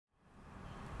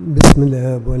بسم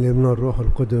الله والابن والروح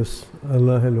القدس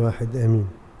الله الواحد امين.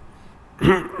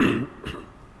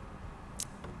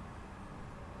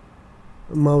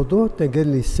 موضوع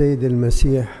تجلي السيد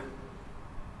المسيح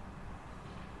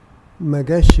ما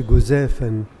جاش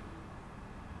جزافا،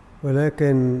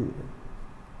 ولكن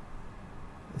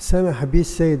سمح به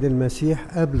السيد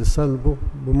المسيح قبل صلبه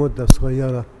بمدة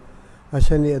صغيرة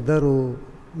عشان يقدروا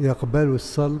يقبلوا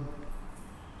الصلب،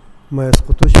 ما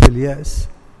يسقطوش في اليأس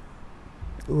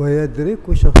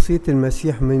ويدركوا شخصية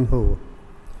المسيح من هو.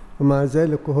 ومع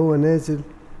ذلك وهو نازل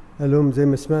قال لهم زي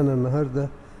ما سمعنا النهاردة: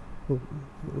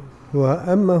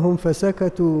 وأما هم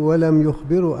فسكتوا ولم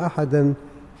يخبروا أحدا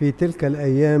في تلك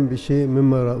الأيام بشيء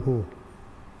مما رأوه.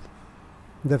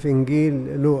 ده في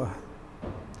إنجيل لوقا،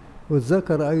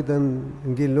 واتذكر أيضا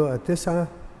إنجيل لوقا 9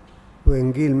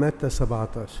 وإنجيل متى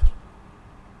 17.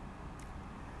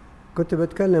 كنت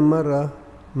بتكلم مرة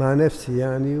مع نفسي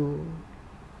يعني،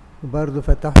 وبرضه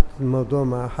فتحت الموضوع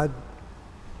مع حد: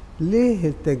 ليه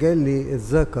التجلي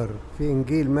اتذكر في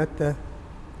إنجيل متى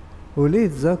وليه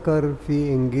اتذكر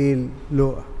في إنجيل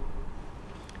لوقا؟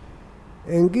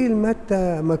 إنجيل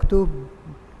متى مكتوب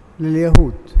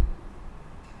لليهود،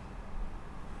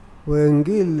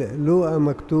 وإنجيل لوقا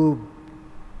مكتوب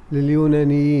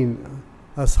لليونانيين،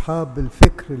 أصحاب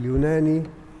الفكر اليوناني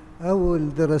أو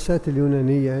الدراسات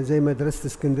اليونانية زي مدرسة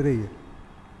اسكندرية.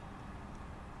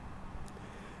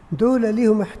 دول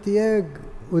ليهم احتياج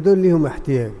ودول ليهم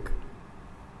احتياج،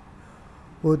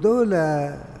 ودول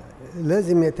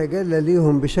لازم يتجلى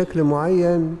ليهم بشكل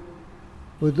معين،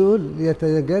 ودول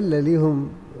يتجلى ليهم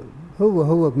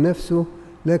هو بنفسه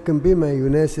لكن بما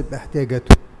يناسب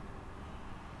احتياجاته.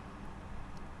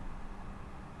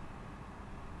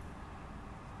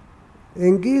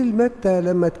 إنجيل متى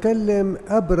لما اتكلم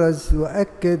أبرز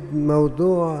وأكد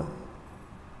موضوع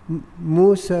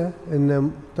موسى،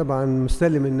 إن طبعا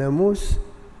مستلم الناموس،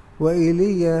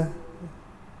 وإيليا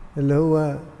اللي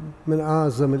هو من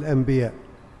أعظم الأنبياء.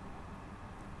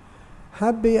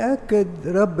 حب يأكد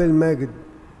رب المجد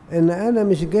إن أنا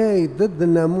مش جاي ضد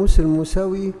الناموس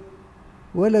الموسوي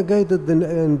ولا جاي ضد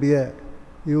الأنبياء.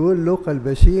 يقول لوقا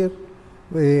البشير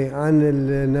عن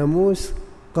الناموس: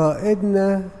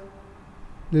 قائدنا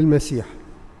للمسيح.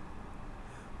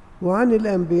 وعن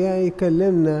الأنبياء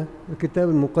يكلمنا الكتاب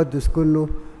المقدس كله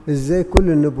إزاي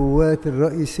كل النبوات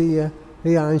الرئيسية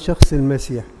هي عن شخص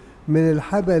المسيح، من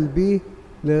الحبل به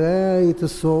لغاية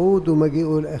الصعود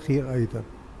ومجيئه الأخير أيضا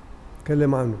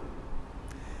اتكلم عنه.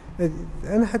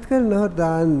 أنا هتكلم النهاردة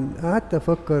قعدت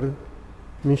أفكر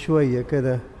من شوية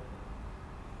كده،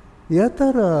 يا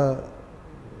ترى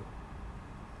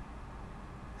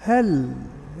هل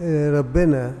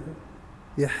ربنا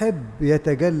يحب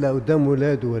يتجلى قدام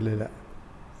ولاده ولا لا؟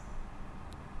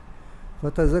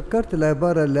 فتذكرت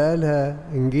العبارة اللي قالها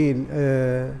إنجيل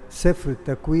سفر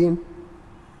التكوين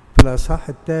في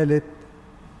الأصحاح 3،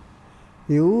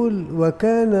 يقول: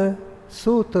 وكان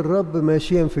صوت الرب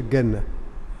ماشيا في الجنة،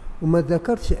 وما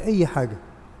ذكرتش أي حاجة.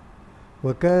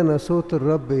 وكان صوت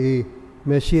الرب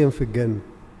ماشيا في الجنة.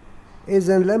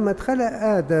 إذن لما اتخلق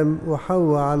آدم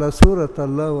وحواء على صورة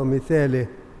الله ومثاله،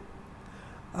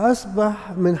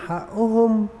 أصبح من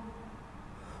حقهم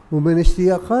ومن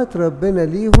اشتياقات ربنا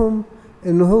ليهم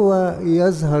إن هو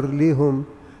يظهر ليهم،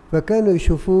 فكانوا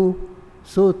يشوفوه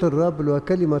صوت الرب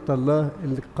وكلمة الله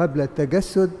اللي قبل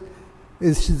التجسد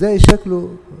ازاي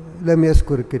شكله لم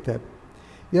يذكر الكتاب.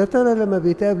 يا ترى لما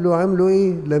بيتقابلوا عملوا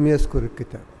ايه؟ لم يذكر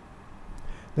الكتاب.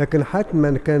 لكن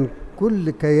حتما كان كل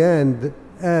كيان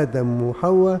آدم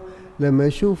وحواء لما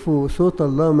يشوفوا صوت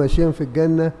الله ماشيين في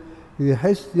الجنة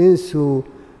ينسوا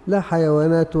لا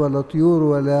حيوانات ولا طيور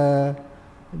ولا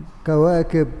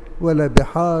كواكب ولا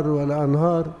بحار ولا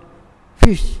أنهار،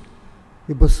 فيش.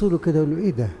 يبصوا له كده يقولوا: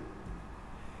 ايه ده؟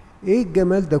 ايه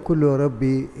الجمال ده كله يا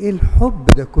ربي؟ ايه الحب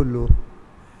ده كله؟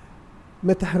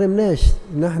 ما تحرمناش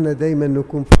ان احنا دايما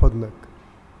نكون في حضنك.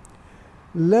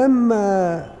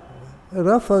 لما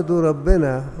رفضوا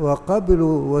ربنا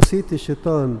وقبلوا وصية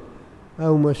الشيطان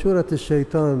او مشورة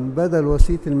الشيطان بدل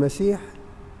وصية المسيح،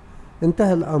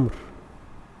 انتهى الامر.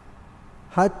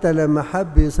 حتى لما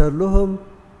حب يظهر لهم،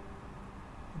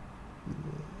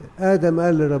 آدم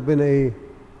قال لربنا ايه؟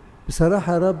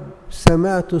 بصراحة يا رب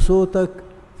سمعت صوتك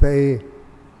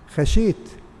خشيت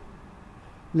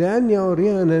لأني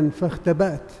عريانا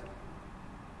فاختبأت.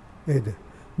 ايه ده؟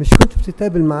 مش كنت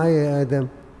بتتقابل معايا يا آدم؟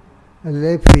 قال: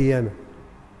 العيب فيا أنا.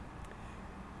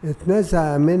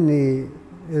 اتنزع مني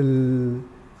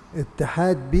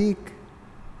الاتحاد بيك،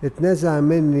 اتنزع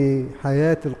مني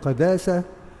حياة القداسة،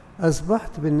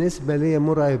 أصبحت بالنسبة لي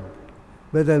مرعب.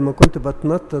 بدل ما كنت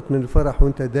بتنطط من الفرح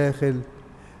وانت داخل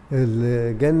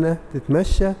الجنة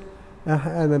تتمشى،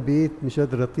 أنا بقيت مش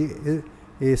قادر أطيق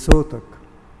صوتك.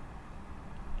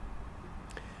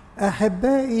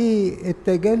 أحبائي،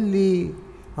 التجلي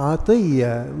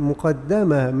عطية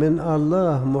مقدمة من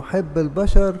الله محب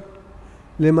البشر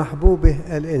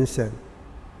لمحبوبه الإنسان.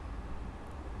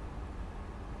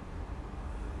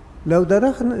 لو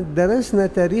درسنا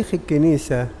تاريخ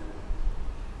الكنيسة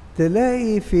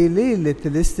تلاقي في ليلة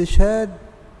الاستشهاد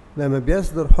لما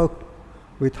بيصدر حكم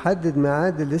ويتحدد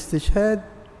ميعاد الاستشهاد،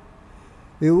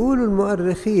 يقولوا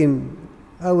المؤرخين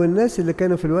أو الناس اللي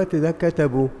كانوا في الوقت ده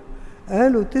كتبوا،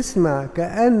 قالوا تسمع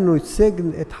كأنه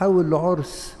السجن اتحول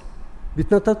لعرس،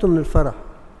 بيتنططوا من الفرح.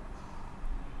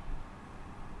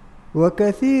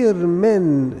 وكثير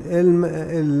من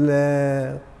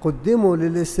قدموا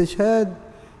للاستشهاد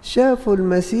شافوا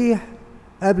المسيح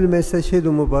قبل ما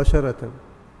يستشهدوا مباشرة.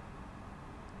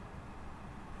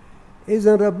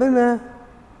 إذن ربنا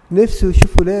نفسه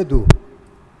يشوف ولاده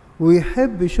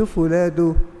ويحب يشوف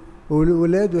ولاده،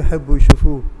 وولاده يحبوا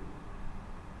يشوفوه.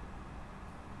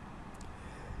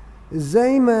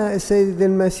 زي ما السيد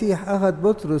المسيح أخذ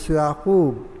بطرس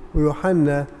ويعقوب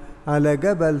ويوحنا على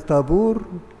جبل طابور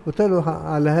وطلعوا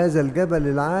على هذا الجبل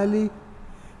العالي،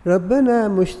 ربنا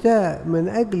مشتاق من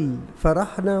أجل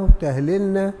فرحنا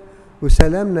وتهليلنا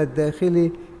وسلامنا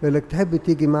الداخلي، يقول لك تحب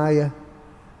تيجي معايا؟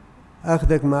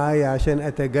 أخدك معايا عشان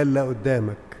أتجلى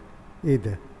قدامك. إيه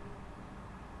ده؟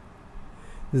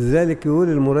 لذلك يقول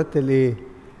المرتل إيه؟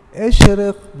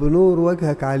 اشرق بنور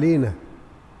وجهك علينا.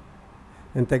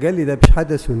 انت جلي ده مش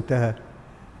حدث وانتهى،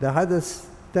 ده حدث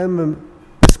تم،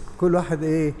 بس كل واحد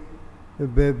ايه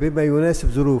بما يناسب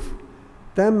ظروفه.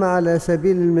 تم على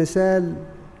سبيل المثال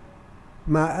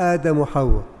مع آدم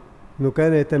وحواء انه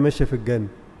كان يتمشى في الجنة،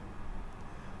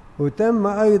 وتم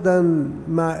ايضا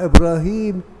مع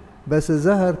ابراهيم بس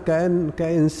ظهر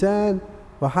كإنسان،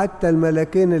 وحتى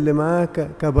الملكين اللي معاه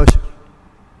كبشر،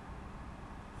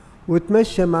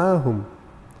 وتمشى معاهم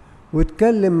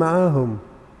واتكلم معاهم،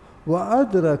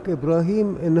 وأدرك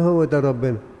إبراهيم إن هو ده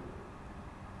ربنا.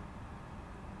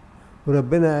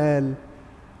 وربنا قال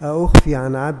أخفي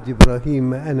عن عبد إبراهيم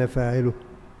ما أنا فاعله.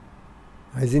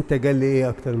 عايزين تجلي إيه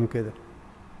أكتر من كده؟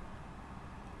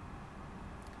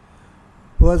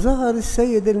 وظهر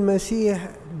السيد المسيح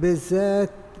بالذات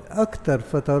أكتر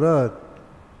فترات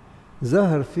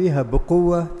ظهر فيها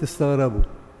بقوة تستغربوا.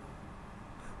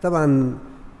 طبعا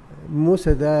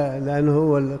موسى ده لأنه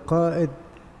هو القائد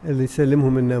اللي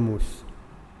يسلمهم الناموس،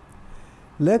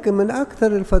 لكن من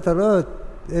أكثر الفترات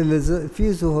اللي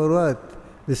في ظهورات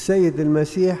للسيد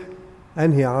المسيح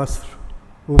أنهي عصر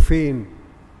وفين؟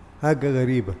 حاجة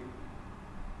غريبة.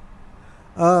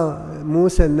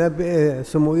 موسى النبي،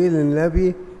 صموئيل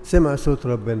النبي سمع صوت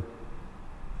ربنا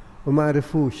وما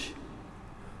عرفوش،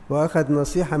 وأخذ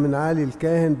نصيحة من علي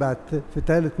الكاهن بعد في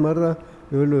ثالث مرة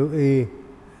يقول له إيه؟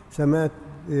 سمعت،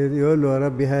 يقول له يا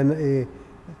ربي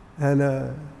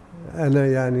أنا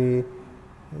يعني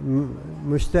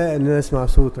مشتاق أن أسمع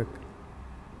صوتك.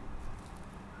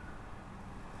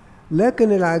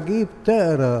 لكن العجيب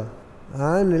تقرأ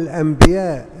عن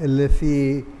الأنبياء اللي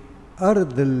في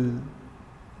أرض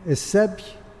السبي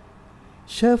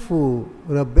شافوا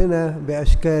ربنا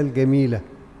بأشكال جميلة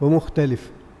ومختلفة.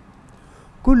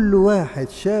 كل واحد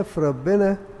شاف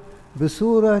ربنا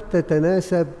بصورة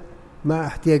تتناسب مع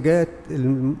احتياجات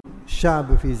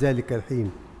الشعب في ذلك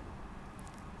الحين.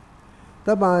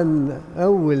 طبعا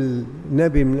أول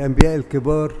نبي من الأنبياء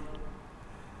الكبار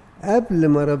قبل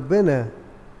ما ربنا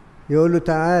يقول له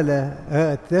تعالى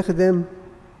تخدم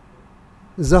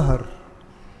ظهر،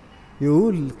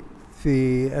 يقول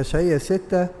في أشعياء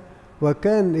 6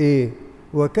 وكان إيه؟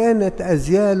 وكانت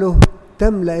أزياله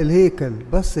تملأ الهيكل.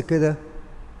 بص كده،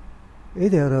 إيه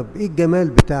ده يا رب؟ إيه الجمال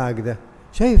بتاعك ده؟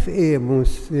 شايف إيه يا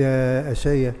موسى يا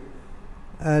أشعياء؟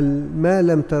 قال ما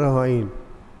لم تره عين.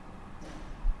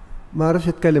 ما عرفش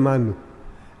اتكلم عنه،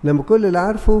 لما كل اللي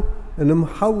عارفه انه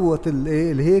محوط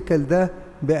الهيكل ده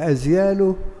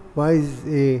بأزياله، وعايز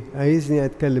ايه؟ عايزني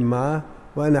اتكلم معاه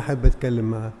وانا احب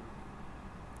اتكلم معاه.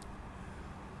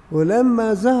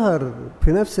 ولما ظهر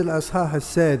في نفس الاصحاح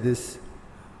 6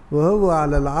 وهو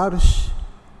على العرش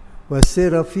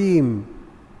والسرافيم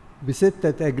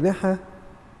ب6 أجنحة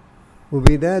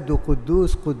وبينادوا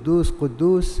قدوس قدوس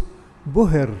قدوس،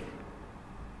 بهر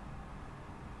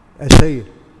أشعياء،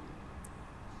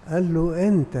 قال له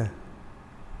أنت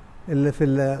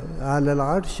اللي على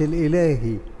العرش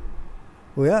الإلهي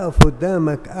ويقف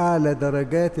قدامك أعلى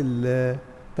درجات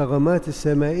الطغمات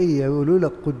السمائية ويقولوا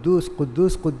لك قدوس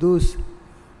قدوس قدوس،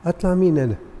 أطلع مين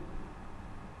أنا؟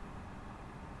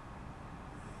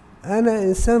 أنا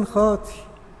إنسان خاطي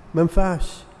ما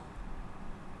ينفعش.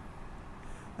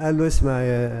 قال له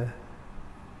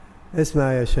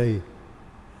اسمع يا شيخ،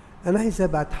 أنا عايز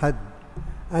أبعت حد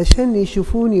عشان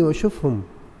يشوفوني وأشوفهم.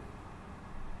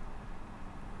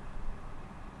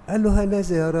 قال له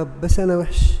هنذا يا رب، بس أنا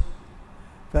وحش.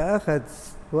 فأخذ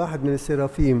واحد من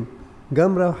السرافيم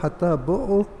جمرة وحطها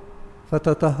ببقه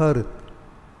فتطهرت،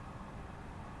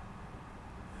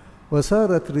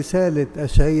 وصارت رسالة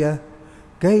أشعياء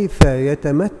كيف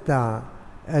يتمتع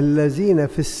الذين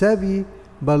في السبي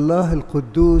بالله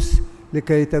القدوس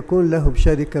لكي تكون لهم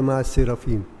شركة مع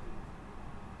السرافيم.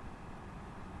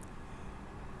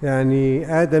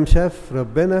 يعني آدم شاف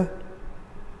ربنا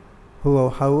هو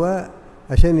وحواء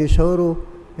عشان يشعروا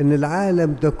إن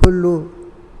العالم ده كله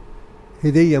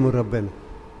هدية من ربنا،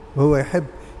 وهو يحب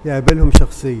يقابلهم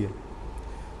شخصيا.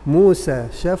 موسى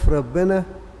شاف ربنا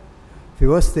في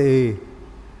وسط ايه؟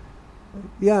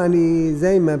 يعني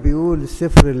زي ما بيقول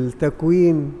سفر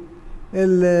التكوين،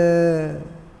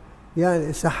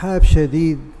 يعني سحاب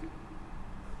شديد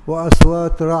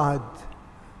وأصوات رعد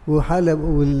وحلب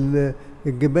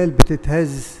والجبال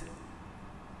بتتهز.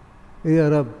 ايه يا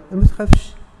رب؟ ما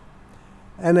تخافش،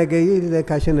 انا جاي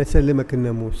لك عشان اسلمك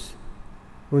الناموس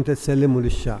وانت تسلمه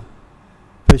للشعب.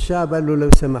 فالشعب قال له لو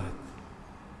سمحت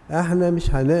احنا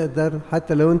مش هنقدر،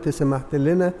 حتى لو انت سمحت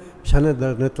لنا مش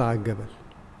هنقدر نطلع على الجبل.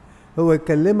 هو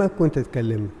يكلمك وانت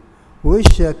تكلمنا،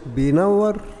 وشك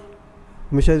بينور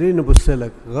مش قادرين نبص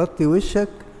لك، غطي وشك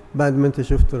بعد ما انت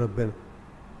شفت ربنا.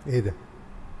 ايه ده؟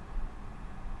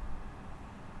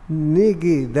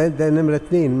 نيجي ده نمرة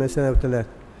 2 مثلا او 3.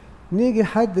 نيجي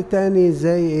حد تاني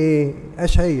زي ايه؟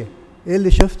 أشعياء. ايه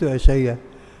اللي شفته أشعياء؟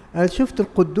 قال شفت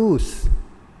القدوس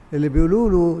اللي بيقولوا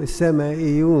له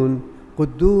السمائيون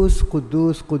قدوس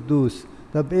قدوس قدوس.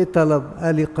 طب ايه طلب؟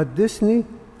 قال يقدسني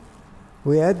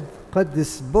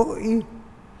ويقدس بقي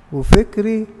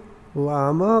وفكري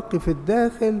وأعماقي في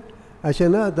الداخل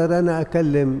عشان أقدر أنا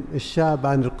أكلم الشعب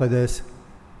عن القداسة.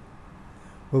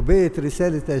 وبقيت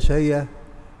رسالة أشعياء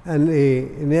أن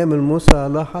إيه؟ إن يعمل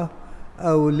مصالحة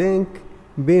أو لينك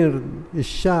بين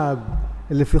الشعب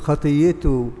اللي في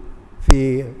خطيته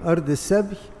في أرض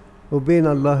السبي وبين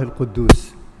الله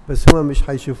القدوس، بس هما مش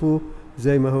هيشوفوه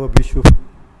زي ما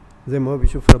هو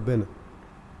بيشوف ربنا.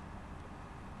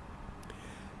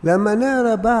 لما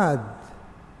نقرا بعد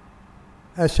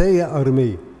أشعياء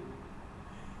أرمية،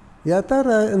 يا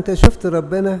ترى أنت شفت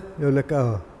ربنا؟ يقول لك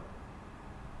آه.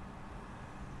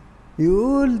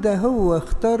 يقول ده هو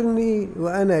اختارني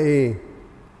وأنا إيه؟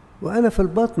 وأنا في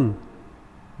البطن.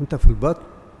 أنت في البطن؟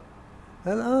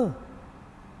 قال آه.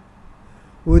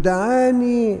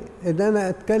 ودعاني ان انا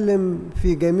اتكلم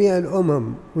في جميع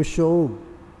الامم والشعوب.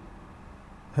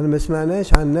 احنا ما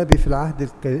سمعناش عن نبي في العهد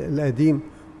القديم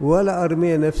ولا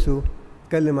ارميا نفسه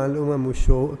اتكلم عن الامم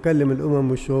والشعوب، كلم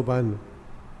الامم والشعوب عنه.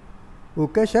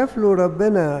 وكشف له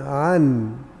ربنا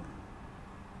عن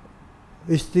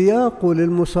اشتياقه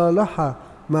للمصالحة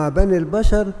مع بني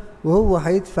البشر، وهو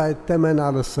هيدفع الثمن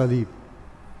على الصليب.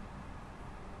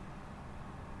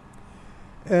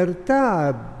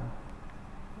 ارتعب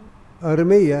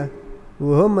أرميا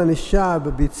وهم من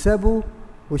الشعب بيتسابوا،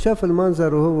 وشاف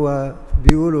المنظر وهو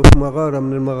بيقولوا في مغارة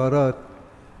من المغارات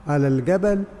على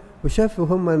الجبل، وشافوا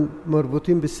هم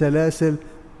مربوطين بالسلاسل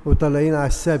وطالعين على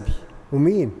السبي.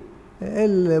 ومين؟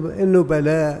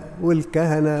 النبلاء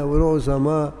والكهنة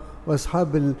والعظماء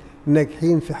وأصحاب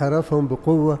الناجحين في حرفهم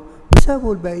بقوة،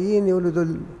 وسابوا الباقيين يقولوا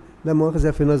دول لا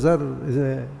مؤاخذة في نظر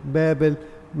بابل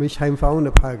مش هينفعونا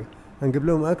بحاجة، هنجيب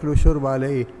لهم أكل وشرب على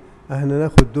إيه؟ احنا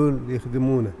ناخد دول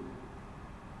يخدمونا.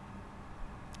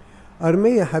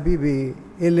 أرميا حبيبي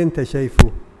ايه اللي انت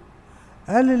شايفه؟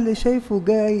 قال اللي شايفه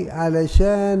جاي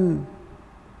علشان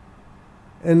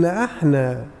ان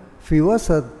احنا في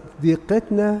وسط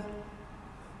ضيقتنا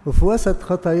وفي وسط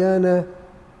خطايانا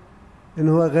ان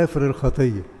هو غافر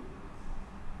الخطية.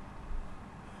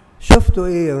 شفتوا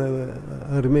ايه يا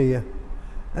أرميا؟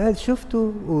 قال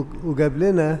شفتوا وجاب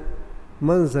لنا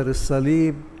منظر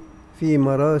الصليب في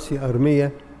مراسي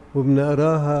أرميا،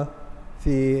 وبنقراها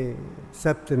في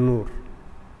سبت النور.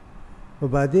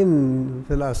 وبعدين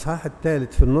في الأصحاح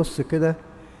 3 في النص كده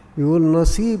يقول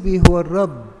نصيبي هو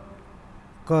الرب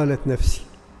قالت نفسي.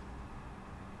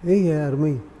 ايه يا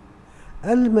أرميا؟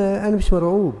 قال ما أنا مش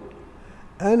مرعوب،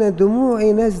 أنا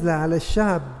دموعي نازلة على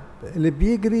الشعب اللي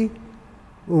بيجري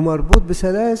ومربوط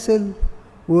بسلاسل،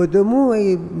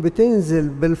 ودموعي بتنزل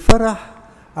بالفرح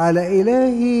على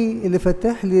إلهي اللي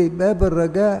فتح لي باب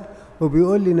الرجاء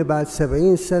وبيقول لي إن بعد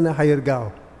 70 سنة هيرجعوا،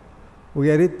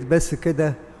 ويا ريت بس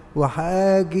كده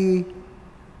وهاجي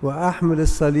وأحمل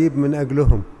الصليب من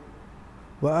أجلهم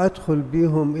وأدخل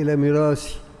بيهم إلى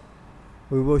ميراثي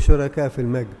ويبقوا شركاء في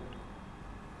المجد.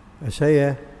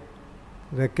 أشعياء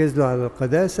ركز له على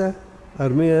القداسة،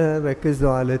 أرميا ركز له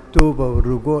على التوبة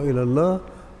والرجوع إلى الله،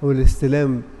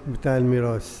 والاستلام بتاع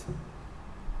الميراث.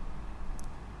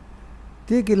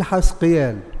 تيجي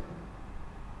لحزقيال.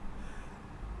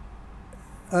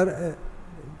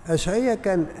 أشعياء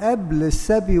كان قبل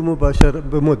السبي مباشرة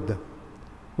بمدة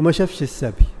وما شافش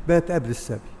السبي، بات قبل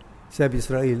السبي، سبي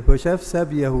إسرائيل، هو شاف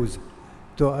سبي يهوذا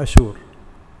بتوع أشور.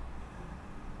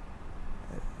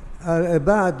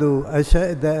 بعده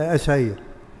أشعياء،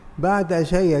 بعد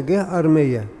أشعياء جه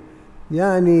أرميا،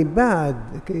 يعني بعد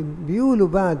بيقولوا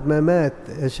بعد ما مات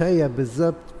أشعياء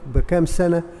بالظبط بكام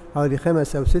سنة، حوالي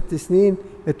 5 أو 6 سنين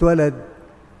اتولد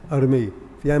أرميا،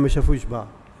 يعني ما شافوش بعض،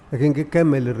 لكن جه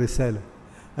كمل الرسالة،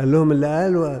 قال لهم اللي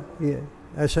قالوا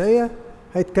أشعياء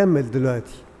هيتكمل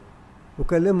دلوقتي،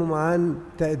 وكلمهم عن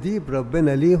تأديب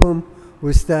ربنا ليهم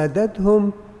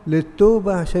واستعدادهم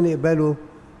للتوبة عشان يقبلوا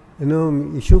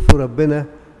انهم يشوفوا ربنا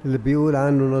اللي بيقول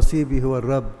عنه نصيبي هو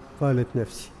الرب قالت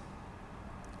نفسي.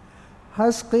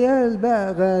 حزقيال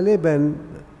بقى غالبا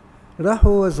راح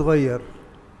وهو صغير،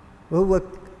 وهو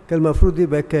كان المفروض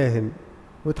يبقى كاهن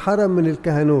واتحرم من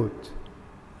الكهنوت،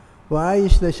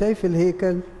 وعايش لا شايف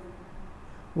الهيكل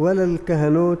ولا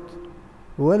الكهنوت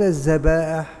ولا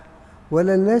الذبائح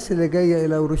ولا الناس اللي جايه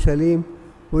الى اورشليم،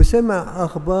 وسمع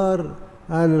اخبار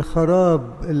عن الخراب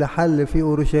اللي حل في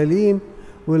اورشليم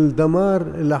والدمار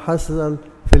اللي حصل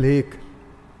في الهيكل.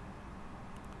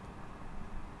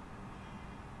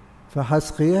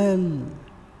 فحزقيال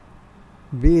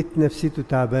بقت نفسيته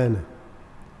تعبانه،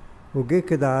 وجه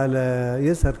كده على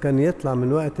يظهر كان يطلع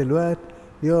من وقت لوقت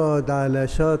يقعد على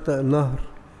شاطئ نهر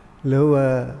اللي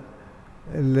هو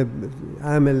اللي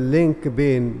عامل لينك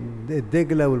بين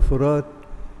الدجلة والفرات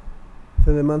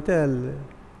في المنطقة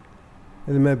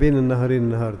اللي ما بين النهرين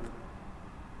النهارده.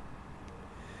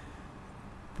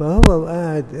 فهو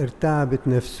قاعد ارتعبت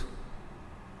نفسه،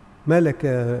 مالك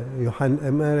يا يوحنا،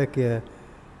 مالك يا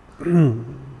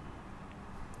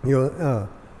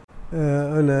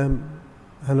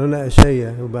أنا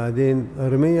أشعياء وبعدين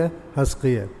أرميا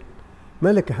حزقيال.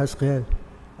 مالك يا حزقيال؟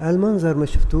 المنظر ما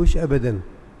شفتوش أبدا،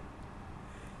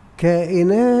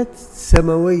 كائنات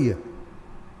سماوية،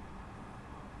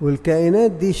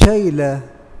 والكائنات دي شايلة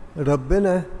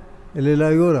ربنا اللي لا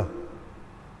يرى،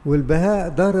 والبهاء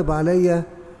ضارب عليا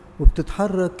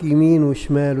وبتتحرك يمين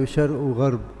وشمال وشرق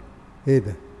وغرب. ايه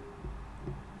ده؟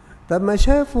 طب ما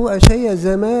شافوا أشعياء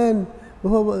زمان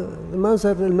وهو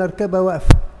منظر المركبة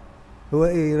واقفة، هو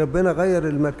ايه ربنا غير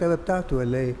المركبة بتاعته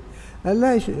ولا ايه؟ قال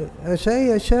لا،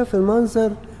 أشعياء شاف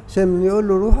المنظر عشان يقول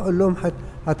له روح قول لهم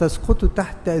هتسقطوا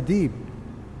تحت تأديب.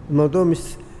 الموضوع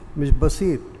مش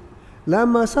بسيط.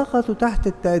 لما سقطوا تحت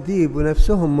التأديب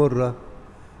ونفسهم مرة،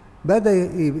 بدأ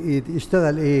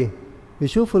يشتغل ايه؟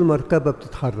 يشوفوا المركبة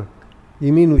بتتحرك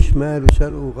يمين وشمال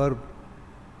وشرق وغرب.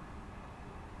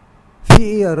 في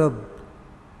ايه يا رب؟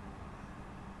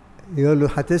 يقول له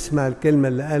هتسمع الكلمة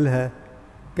اللي قالها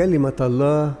كلمة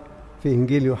الله في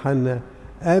إنجيل يوحنا: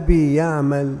 أبي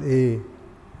يعمل ايه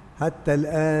حتى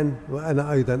الآن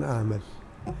وأنا أيضا أعمل.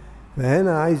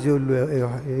 فهنا عايز يقول له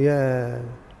يا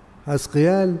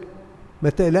حزقيال ما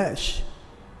تقلقش،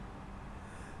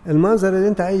 المنظر اللي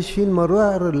انت عايش فيه،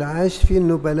 المرار اللي عايش فيه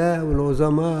النبلاء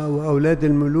والعظماء وأولاد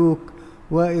الملوك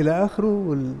وإلى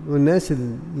آخره والناس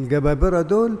الجبابرة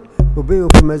دول وبقوا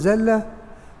في مذلة،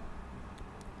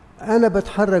 أنا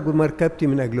بتحرك بمركبتي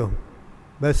من أجلهم،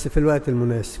 بس في الوقت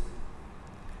المناسب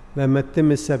لما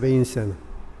تتم 70 سنة.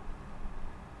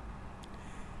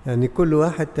 يعني كل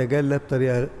واحد تجلى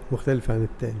بطريقة مختلفة عن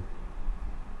التاني.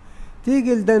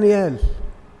 تيجي لدانيال.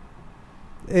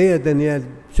 ايه يا دانيال؟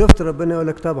 شفت ربنا؟ يقول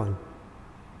لك طبعا.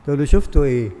 تقول له شفته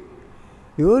ايه؟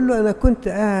 يقول له انا كنت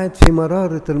قاعد في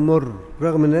مرارة المر،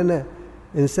 رغم ان انا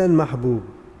انسان محبوب،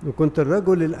 وكنت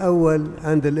الرجل الاول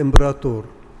عند الامبراطور،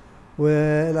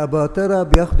 والاباطرة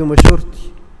بياخدوا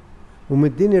مشورتي،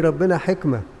 ومديني ربنا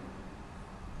حكمة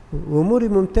واموري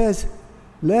ممتازة،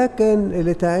 لكن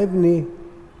اللي تعبني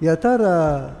يا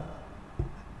ترى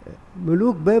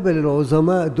ملوك بابل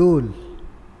العظماء دول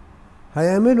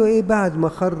هيعملوا ايه بعد ما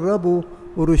خربوا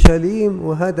اورشليم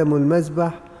وهدموا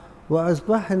المذبح،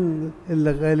 واصبح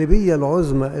الغالبية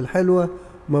العظمى الحلوة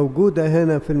موجودة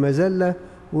هنا في المذلة،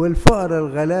 والفقراء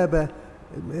الغلابة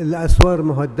الاسوار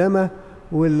مهدمة،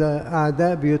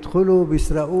 والاعداء بيدخلوا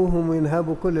بيسرقوهم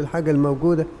وينهبوا كل الحاجة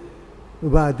الموجودة.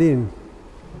 وبعدين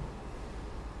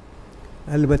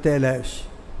قال ما تقلقش،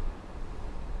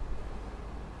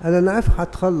 قال انا عارف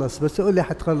هتخلص، بس قول لي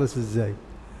هتخلص ازاي؟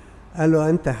 قال له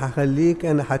انت هخليك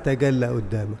انا هتجلى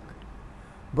قدامك.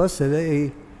 بص الاقي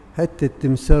حته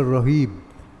تمثال رهيب،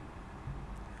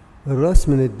 الراس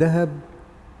من الذهب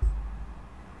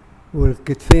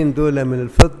والكتفين دول من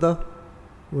الفضه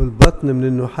والبطن من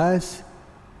النحاس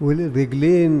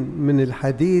والرجلين من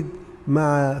الحديد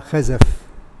مع خزف،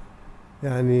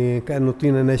 يعني كأنه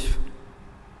طينة ناشفة،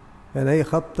 يعني أي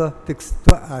خبطة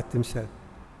توقع التمثال.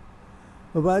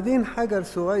 وبعدين حجر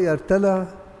صغير طلع،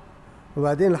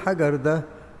 وبعدين الحجر ده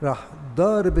راح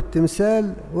ضارب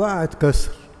التمثال وقع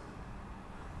اتكسر.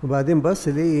 وبعدين بص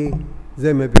ليه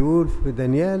زي ما بيقول في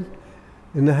دانيال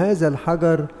إن هذا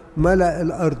الحجر ملأ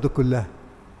الأرض كلها.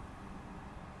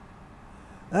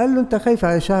 قال له أنت خايف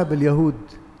على شعب اليهود؟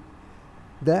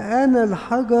 ده أنا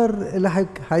الحجر اللي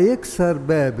هيكسر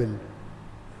بابل،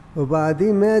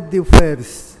 وبعدين مادي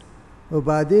وفارس،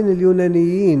 وبعدين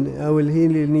اليونانيين أو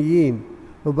الهيلينيين،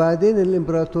 وبعدين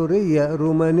الإمبراطورية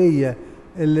الرومانية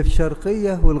اللي في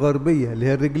الشرقية والغربية اللي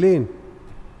هي الرجلين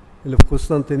اللي في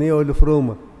قسطنطينية واللي في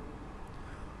روما.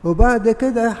 وبعد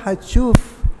كده هتشوف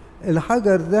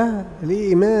الحجر ده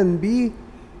الإيمان بيه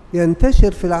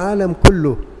ينتشر في العالم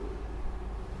كله،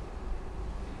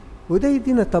 وده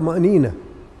يدينا طمأنينة.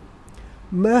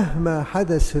 مهما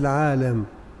حدث في العالم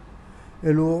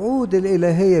الوعود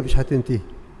الإلهية مش هتنتهي.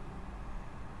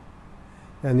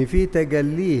 يعني في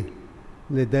تجليه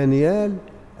لدانيال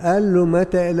قال له ما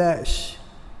تقلقش،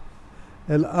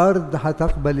 الأرض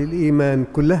هتقبل الإيمان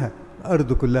كلها،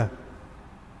 الأرض كلها.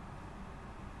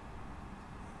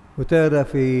 وتقرأ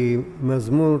في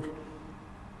مزمور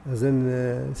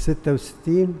أظن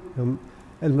 66،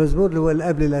 المزمور اللي هو اللي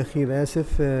قبل الأخير،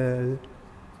 آسف،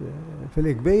 في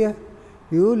الإجبية،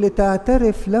 يقول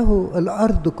لتعترف له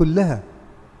الأرض كلها،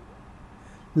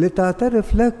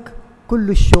 لتعترف لك كل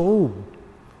الشعوب.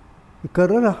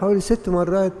 يكررها حوالي 6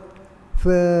 مرات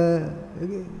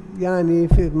يعني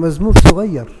في مزمور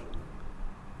صغير.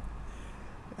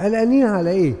 قلقانين على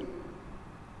ايه؟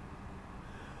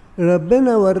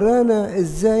 ربنا ورانا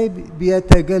ازاي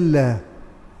بيتجلى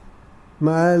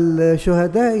مع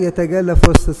الشهداء، يتجلى في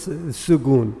وسط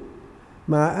السجون.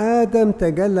 مع آدم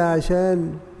تجلى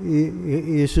عشان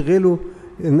يشغله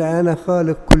إن أنا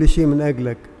خالق كل شيء من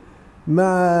أجلك. مع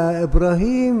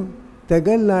إبراهيم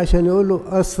تجلى عشان يقول له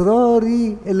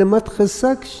أسراري اللي ما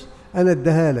تخصكش أنا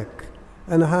اديها لك،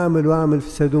 أنا هعمل وأعمل في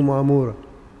سدوم وعمورة.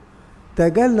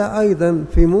 تجلى أيضا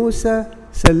في موسى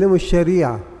سلموا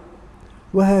الشريعة،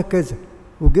 وهكذا.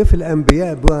 وجه في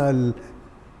الأنبياء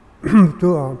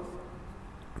بتوع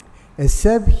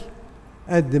السبي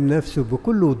قدم نفسه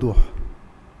بكل وضوح.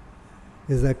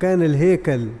 إذا كان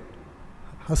الهيكل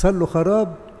حصل له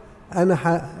خراب، أنا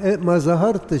ما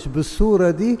ظهرتش بالصورة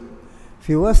دي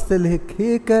في وسط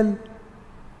الهيكل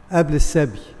قبل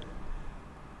السبي.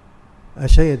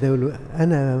 أشياء ده يقول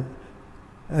أنا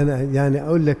يعني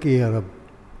أقول لك إيه يا رب؟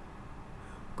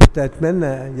 كنت أتمنى،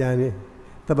 يعني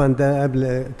طبعا ده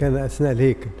قبل كان أثناء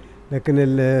الهيكل، لكن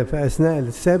في أثناء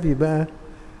السبي بقى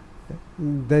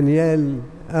دانيال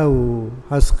أو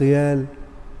حزقيال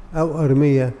أو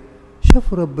أرميا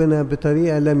شافوا ربنا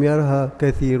بطريقة لم يرها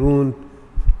كثيرون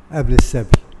قبل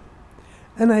السبي.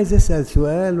 أنا عايز أسأل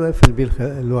سؤال وأقفل بيه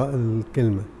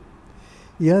الكلمة.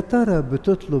 يا ترى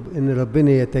بتطلب إن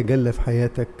ربنا يتجلى في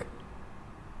حياتك؟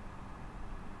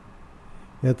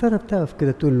 يا ترى بتقف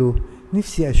كده تقول له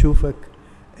نفسي أشوفك،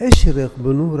 اشرق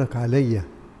بنورك عليا.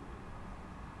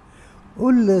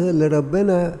 قول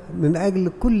لربنا من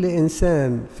أجل كل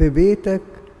إنسان في بيتك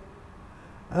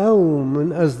أو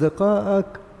من أصدقائك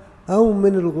أو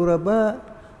من الغرباء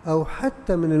أو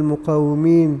حتى من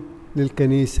المقاومين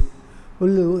للكنيسة،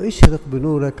 قل له اشرق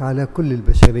بنورك على كل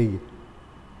البشرية.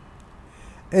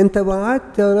 أنت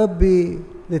وعدت يا ربي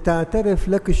لتعترف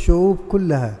لك الشعوب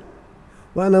كلها،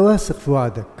 وأنا واثق في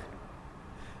وعدك.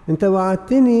 أنت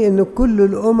وعدتني أن كل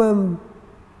الأمم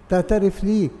تعترف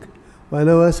ليك،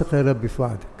 وأنا واثق يا ربي في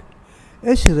وعدك.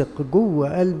 اشرق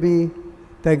جوه قلبي،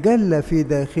 تجلى في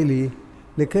داخلي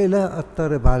لكي لا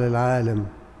أضطرب على العالم.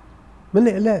 ما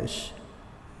نقلقش.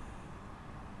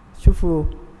 شوفوا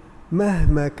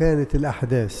مهما كانت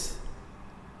الأحداث،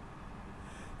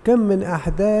 كم من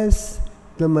أحداث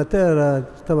لما تقرأ،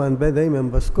 طبعا دايما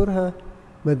بذكرها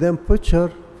مدام بوتشر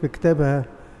في كتابها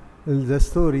The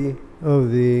Story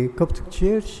of the Coptic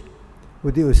Church،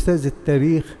 ودي أستاذة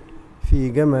تاريخ في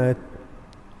جامعة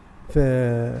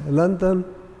في لندن،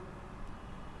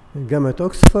 جامعة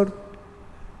أكسفورد.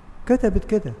 كتبت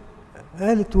كده،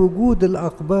 قالت وجود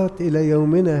الأقباط إلى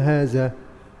يومنا هذا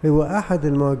هو أحد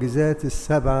المعجزات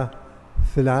السبعة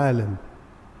في العالم.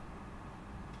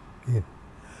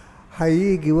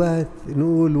 هيجي وقت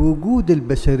نقول وجود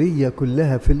البشرية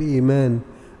كلها في الإيمان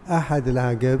أحد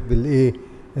العجائب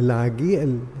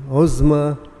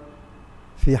العظمى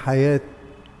في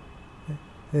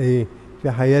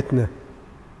حياتنا.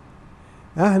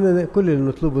 احنا كل اللي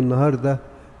نطلبه النهارده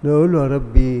نقول له يا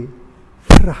ربي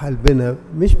فرح قلبنا،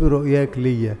 مش برؤياك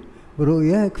ليا،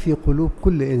 برؤياك في قلوب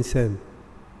كل إنسان،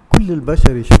 كل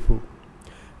البشر يشوفوه.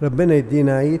 ربنا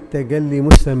يدينا عيد تجلي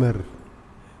مستمر،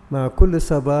 مع كل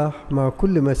صباح، مع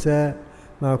كل مساء،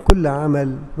 مع كل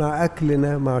عمل، مع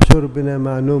أكلنا، مع شربنا،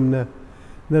 مع نومنا،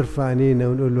 نرفع عينينا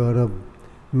ونقول له يا رب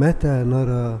متى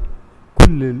نرى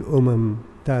كل الأمم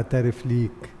تعترف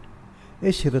ليك؟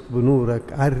 اشرق بنورك،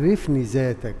 عرفني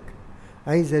ذاتك،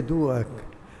 عايز أدوقك،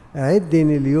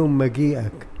 أعدني اليوم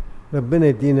مجيئك. ربنا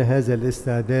يدينا هذا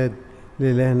الاستعداد.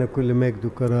 لإلهنا كل مجد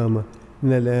وكرامة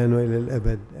من الآن وإلى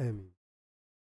الأبد، آمين.